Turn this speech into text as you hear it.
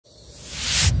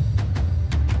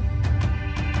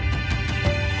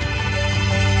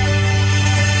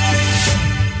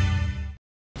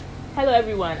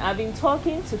everyone. I've been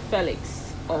talking to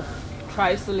Felix of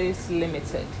Trisolace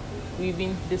Limited. We've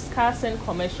been discussing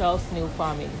commercial snail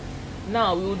farming.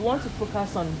 Now we would want to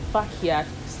focus on backyard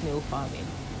snail farming,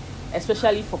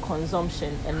 especially for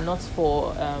consumption and not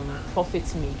for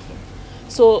profit making.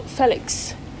 So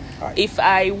Felix, Hi. if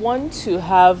I want to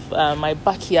have my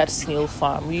backyard snail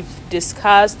farm, we've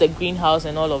discussed the greenhouse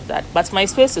and all of that, but my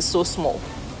space is so small.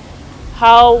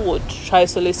 How would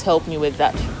Trisolace help me with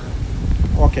that?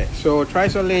 Okay, so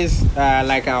Trisolace,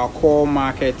 like our core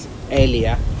market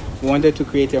earlier, wanted to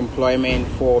create employment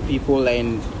for people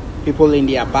in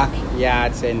their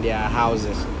backyards and their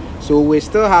houses. So we're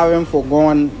still having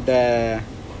forgone the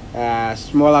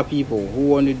smaller people who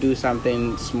want to do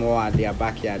something small at their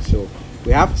backyard. So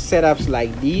we have setups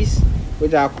like these,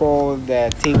 which are called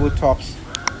the tabletops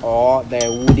or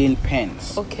the wooden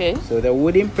pens. Okay. So the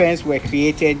wooden pens were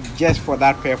created just for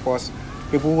that purpose.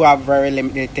 People who have very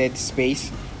limited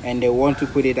space and they want to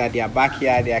put it at their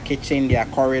backyard, their kitchen, their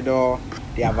corridor,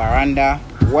 their veranda,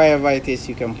 wherever it is,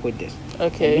 you can put this.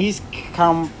 Okay. And these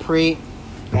come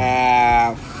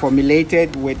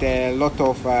formulated with a lot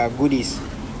of goodies.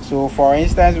 So for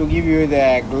instance, we'll give you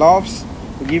the gloves,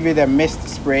 we'll give you the mist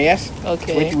sprayers,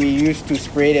 Okay. which we use to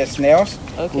spray the snails.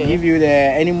 Okay. We'll give you the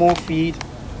animal feed,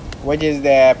 which is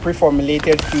the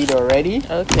pre-formulated feed already.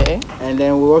 Okay. And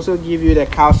then we'll also give you the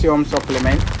calcium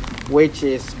supplement, which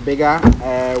is bigger.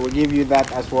 We'll give you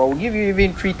that as well. We'll give you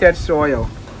even treated soil.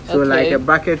 So Okay. like a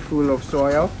bucket full of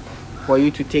soil for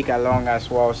you to take along as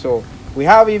well. So we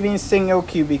have even single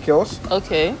cubicles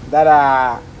Okay. that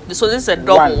are So this is a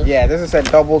double. one. Yeah, this is a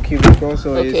double cubicle.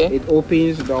 So Okay. it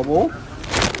opens double.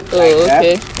 Oh, like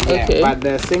okay. that. Yeah, Okay. but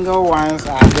the single ones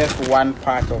are just one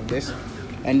part of this.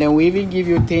 And then we even give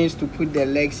you things to put the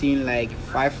legs in, like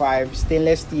 5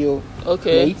 stainless steel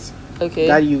Okay. plates Okay.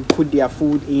 that you put their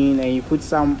food in, and you put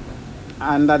some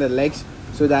under the legs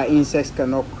so that insects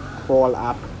cannot crawl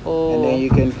up. Oh. And then you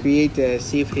can create a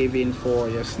safe haven for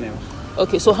your snails.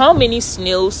 Okay, so how many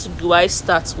snails do I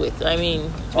start with? I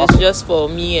mean, it's just for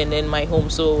me and then my home.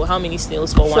 So how many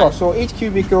snails for Sure. one? So each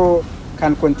cubicle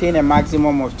can contain a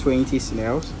maximum of 20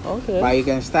 snails. Okay. But you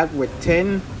can start with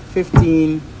 10,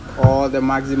 15, or the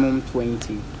maximum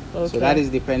 20. Okay. So that is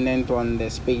dependent on the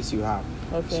space you have.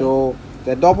 Okay. So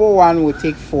the double one will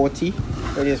take 40,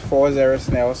 which is 40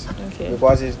 snails, Okay.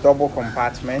 because it's double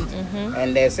compartment. Mm-hmm.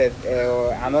 And there's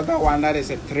another one that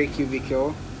is a 3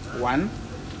 cubicle one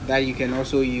that you can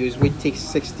also use, which takes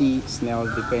 60 snails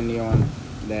depending on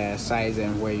the size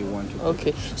and where you want to put it.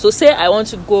 Okay. So say I want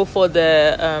to go for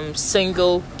the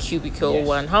single cubicle Yes.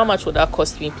 one. How much would that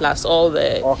cost me plus all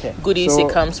the Okay. goodies So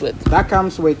it comes with? That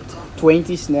comes with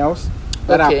 20 snails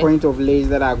that Okay. are point of lays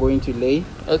that are going to lay.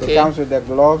 Okay. It comes with the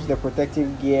gloves, the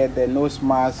protective gear, the nose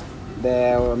mask,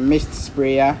 the mist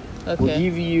sprayer. Okay. We'll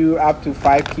give you up to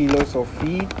 5 kilos of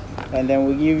feed, and then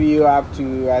we'll give you up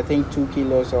to, I think, 2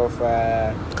 kilos of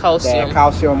Calcium. the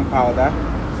calcium powder.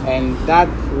 And that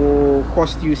will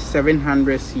cost you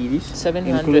 700 cedis,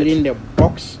 700. including the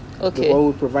box. Okay.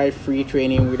 Because we provide free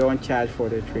training, we don't charge for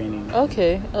the training.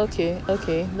 Okay.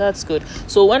 That's good.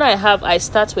 So when I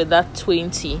start with that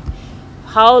 20,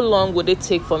 how long would it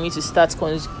take for me to start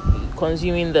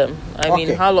consuming them? I mean,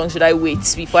 Okay. how long should I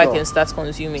wait before I Sure. can start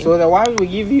consuming? So the ones we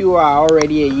give you are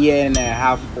already a year and a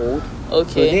half old. So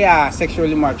Okay. they are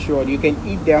sexually matured. You can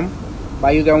eat them,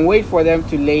 but you can wait for them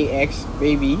to lay eggs,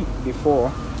 maybe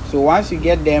before. So once you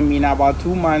get them, in about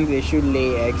 2 months, they should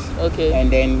lay eggs. Okay.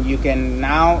 And then you can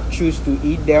now choose to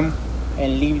eat them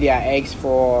and leave their eggs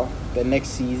for the next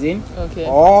season. Okay.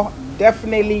 Or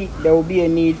definitely there will be a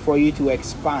need for you to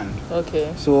expand.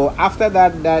 Okay. So after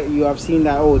that you have seen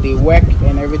that, oh, they work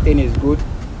and everything is good,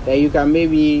 then you can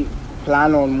maybe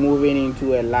plan on moving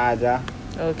into a larger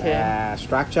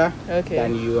structure Okay.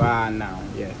 than you are now.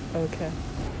 Yeah.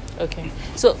 Okay.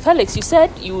 So Felix, you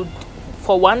said you would,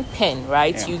 for one pen,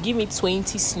 right? Yeah. You give me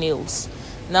 20 snails.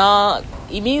 Now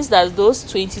it means that those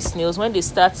 20 snails, when they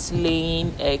start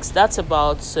laying eggs, that's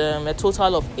about a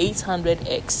total of 800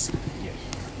 eggs. Yes.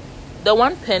 The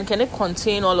one pen, can it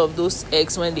contain all of those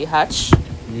eggs when they hatch?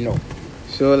 No.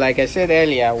 So like I said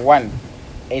earlier, one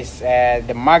is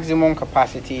the maximum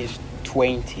capacity is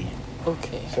 20.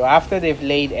 Okay. So after they've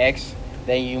laid eggs,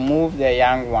 then you move the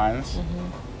young ones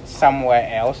somewhere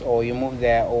else, or you move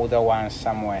the older ones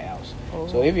somewhere else. Oh.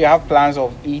 So if you have plans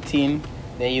of eating,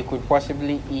 then you could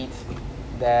possibly eat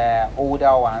the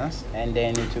older ones, and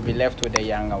then it will be left with the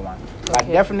younger ones. But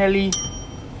Okay. definitely,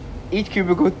 each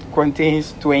cubicle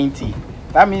contains 20.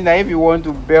 That means that if you want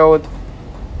to build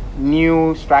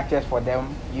new structures for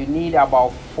them, you need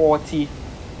about 40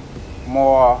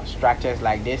 more structures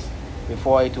like this.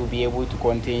 before it will be able to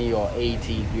contain your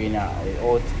 80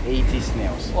 or 80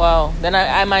 snails. Wow. Then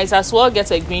I might as well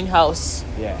get a greenhouse,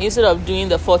 Yeah. instead of doing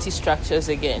the 40 structures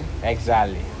again.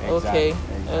 Exactly. Okay.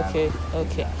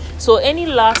 So any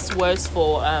last words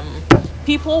for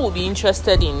people who will be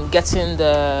interested in getting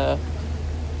the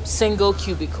single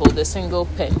cubicle, the single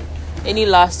pen? Any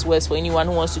last words for anyone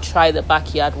who wants to try the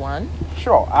backyard one?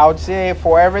 Sure. I would say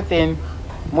for everything,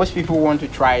 most people want to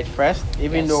try it first,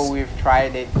 even Yes. though we've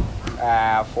tried it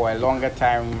for a longer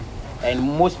time, and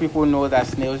most people know that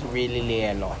snails really lay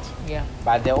a lot. Yeah.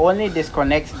 But the only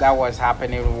disconnect that was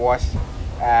happening was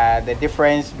the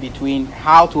difference between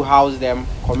how to house them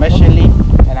commercially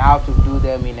and how to do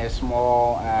them in a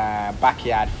small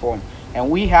backyard form. And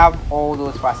we have all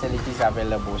those facilities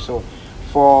available. So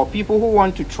for people who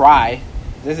want to try,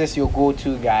 this is your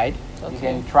go-to guide. Okay. You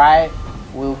can try.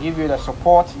 We'll give you the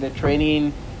support, the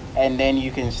training, and then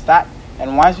you can start.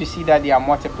 And once you see that they are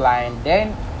multiplying,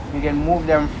 then you can move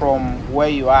them from where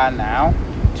you are now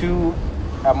to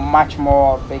a much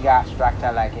more bigger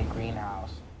structure like a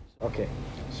greenhouse. Okay,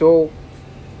 so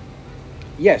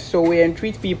yes, so we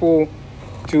entreat people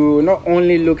to not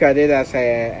only look at it as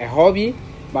a hobby,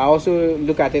 but also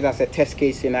look at it as a test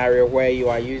case scenario where you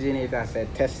are using it as a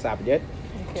test subject.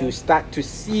 Okay. To start to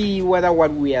see whether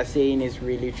what we are saying is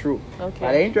really true. Okay.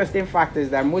 But the interesting fact is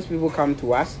that most people come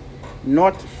to us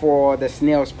not for the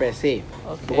snails per se,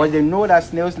 Okay. because they know that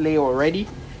snails lay already,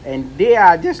 and they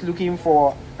are just looking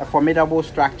for a formidable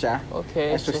structure, Okay,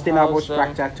 a to sustainable house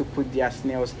them. structure to put their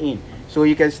snails in. So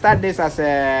you can start this as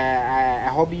a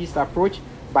hobbyist approach,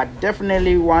 but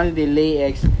definitely once they lay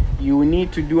eggs, you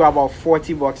need to do about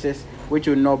 40 boxes, which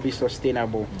will not be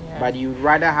sustainable. Yeah. But you'd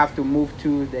rather have to move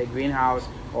to the greenhouse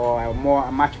or a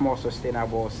much more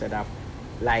sustainable setup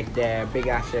like the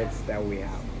bigger sheds that we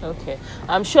have. Okay.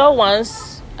 I'm sure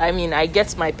once I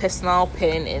get my personal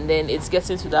pen and then it's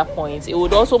getting to that point, it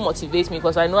would also motivate me,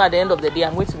 because I know at the end of the day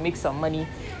I'm going to make some money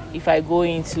if I go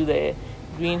into the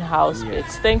greenhouse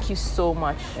bits. Thank you so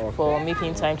much for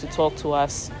making time to talk to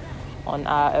us on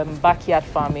our backyard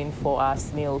farming for our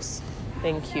snails.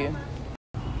 Thank you.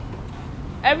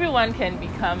 Everyone can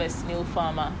become a snail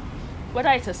farmer, whether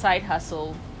it's a side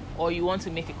hustle or you want to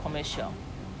make it commercial.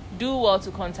 Do well to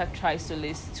contact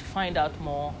Trisolace to find out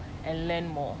more and learn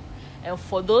more. And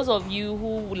for those of you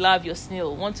who love your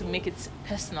snail, want to make it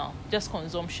personal, just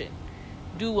consumption,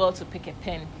 do well to pick a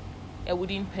pen, a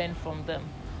wooden pen from them.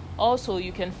 Also,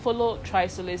 you can follow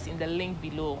Trisolace in the link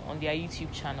below on their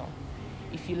YouTube channel.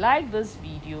 If you like this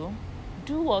video,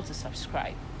 do well to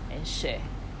subscribe and share.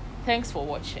 Thanks for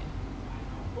watching.